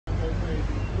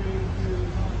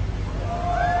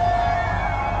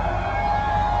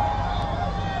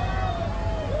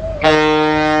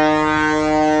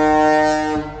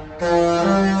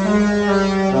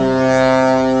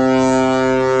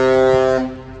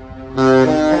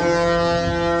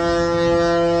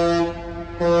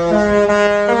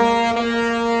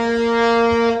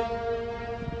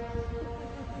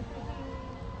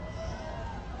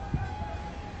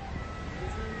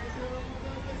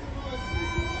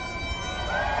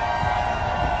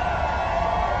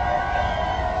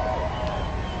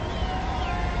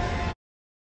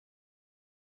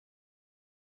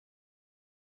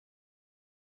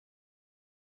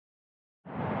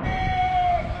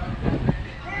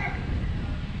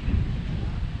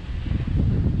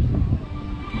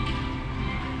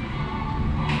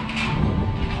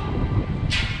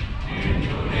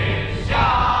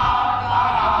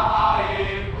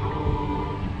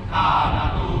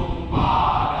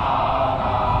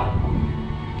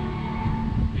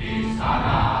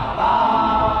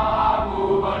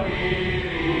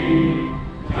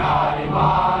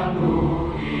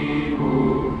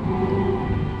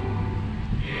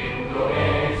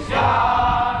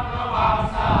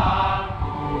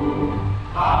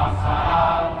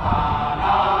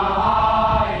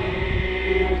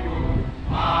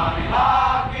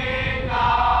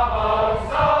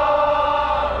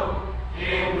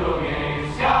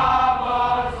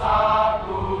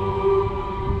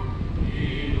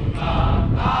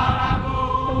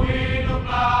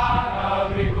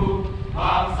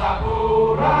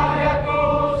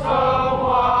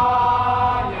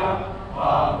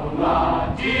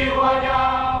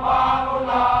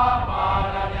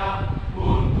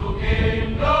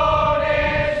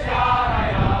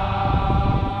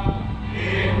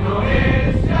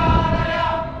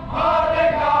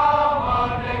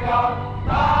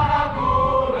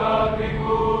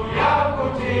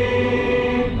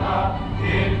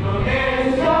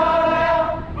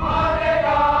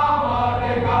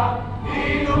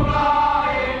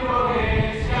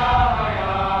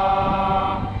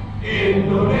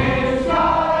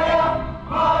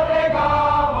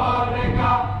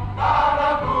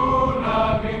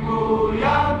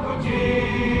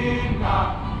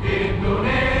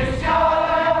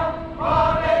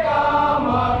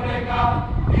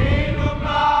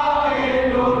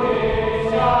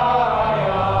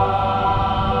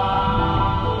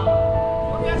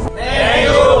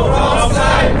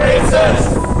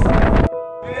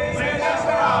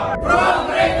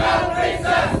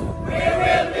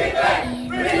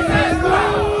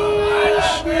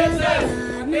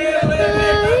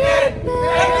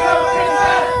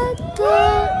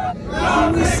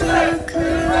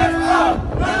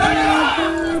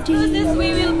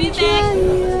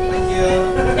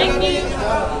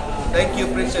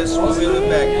Princess, we will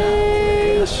be back.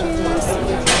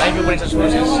 Thank you, Princess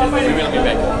Princess. We will be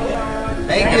back.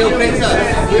 Thank you, Princess.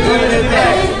 We will be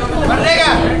back.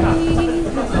 Merdeka!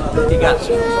 Tiga.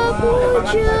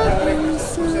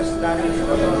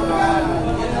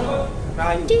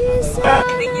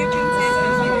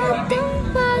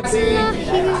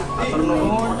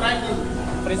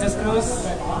 Princess Cruz.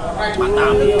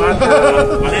 Mantap.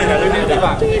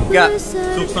 Tiga.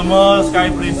 Suk semua Sky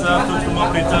Princess, suk semua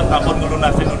Princess, ampun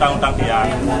ngelunasin utang-utang dia.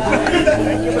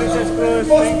 Thank you, Princess Cruz.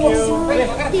 Thank you.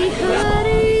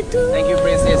 Thank you,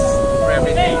 Princess, for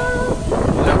everything.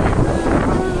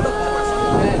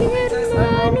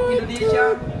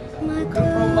 Indonesia, come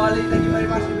from Bali. Thank you very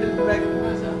much. We will be back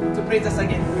to Princess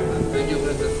again. Thank you,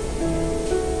 Princess.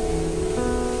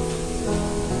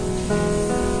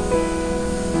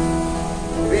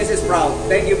 Princess proud.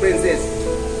 Thank you, Princess.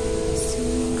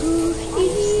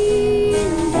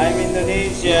 I'm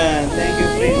Indonesian. Thank you,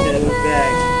 Princess. We're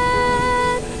back.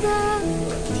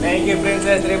 Thank you,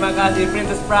 Princess. Terima kasih,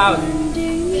 Princess proud.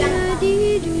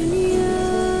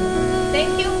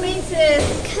 Thank you, Princess.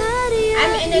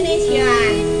 I'm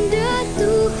Indonesian.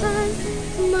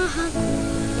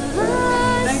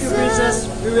 Thank you, Princess.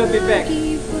 We will be back.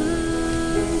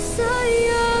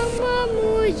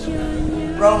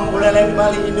 From Buleleng,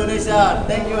 Bali, Indonesia.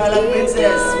 Thank you, Highland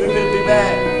Princess. We will be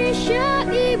back.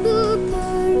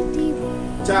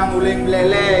 Cang Uling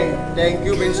Beleleng. Thank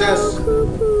you, Princess.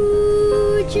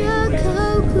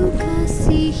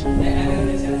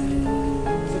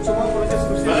 Semua Princess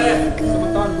Cruz.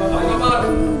 Sebentar, Bapak.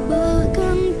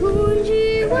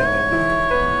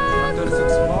 Atur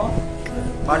semua.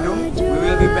 Bandung, we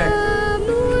will be back.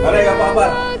 Ada yang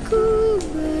apa-apa?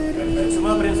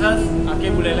 Semua Princess, Ake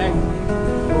Buleleng.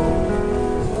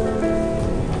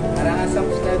 Karangasem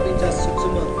Sky Princess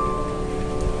semua.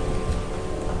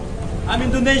 I'm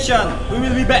Indonesian, we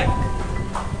will be back.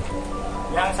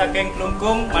 Yang saking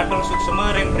Klungkung, matur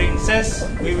suksema ring Princess,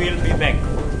 we will be back.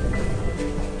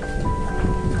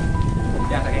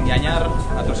 Yang saking Gianyar,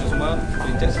 atur semua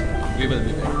Princess, we will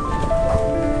be back.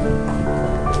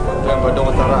 Dan Bandung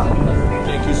Utara,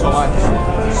 thank you so much.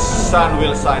 Sun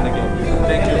will shine again.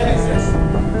 Thank you, Princess.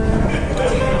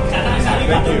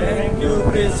 Thank you. Thank you,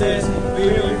 Princess,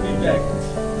 we will be back.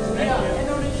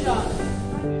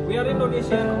 We are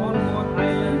Indonesian on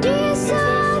island. Princess.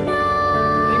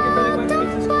 Thank you very much,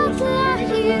 Princess Cruz. We will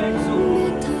be back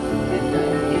soon.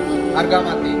 Harga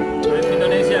mati. I'm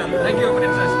Indonesian. Thank you,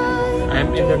 Princess. I'm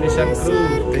Indonesian crew.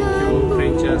 Thank you,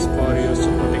 Princess, for your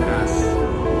supporting us.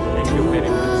 Thank you very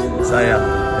much. Saya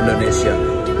Indonesia,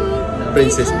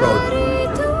 Princess proud.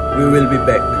 We will be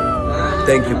back.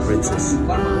 Thank you, Princess.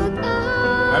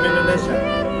 I'm Indonesian,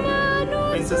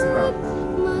 Princess proud.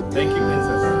 Thank you,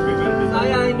 Princess. We will be back.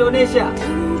 Saya Indonesia.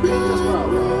 Princess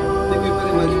proud. Thank you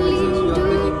very much, Princess. You are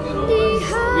taking care of us.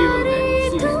 We will back.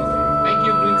 See you. Thank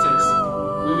you, Princess.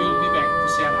 We will be back to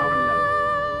share our love.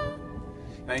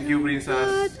 Thank you,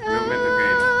 Princess. We'll meet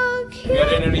again. We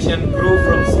are Indonesian crew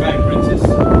from Sky Princess.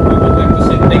 We would like to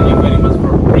say thank you very much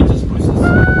for Princess Princess.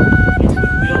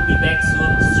 We will be back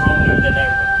soon, stronger than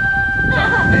ever.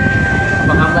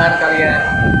 Apa kabar kalian?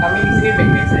 Kami di sini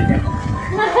baik-baik saja.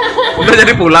 Udah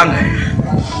jadi pulang.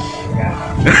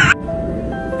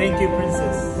 Thank you,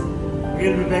 Princess.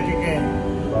 We'll be back again.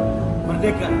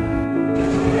 Merdeka.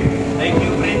 Thank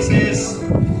you, Princess.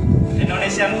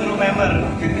 Indonesian crew member.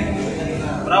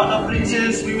 Proud of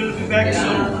Princess, we will be back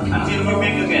soon until we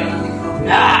meet again.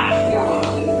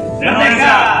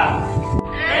 Indonesia!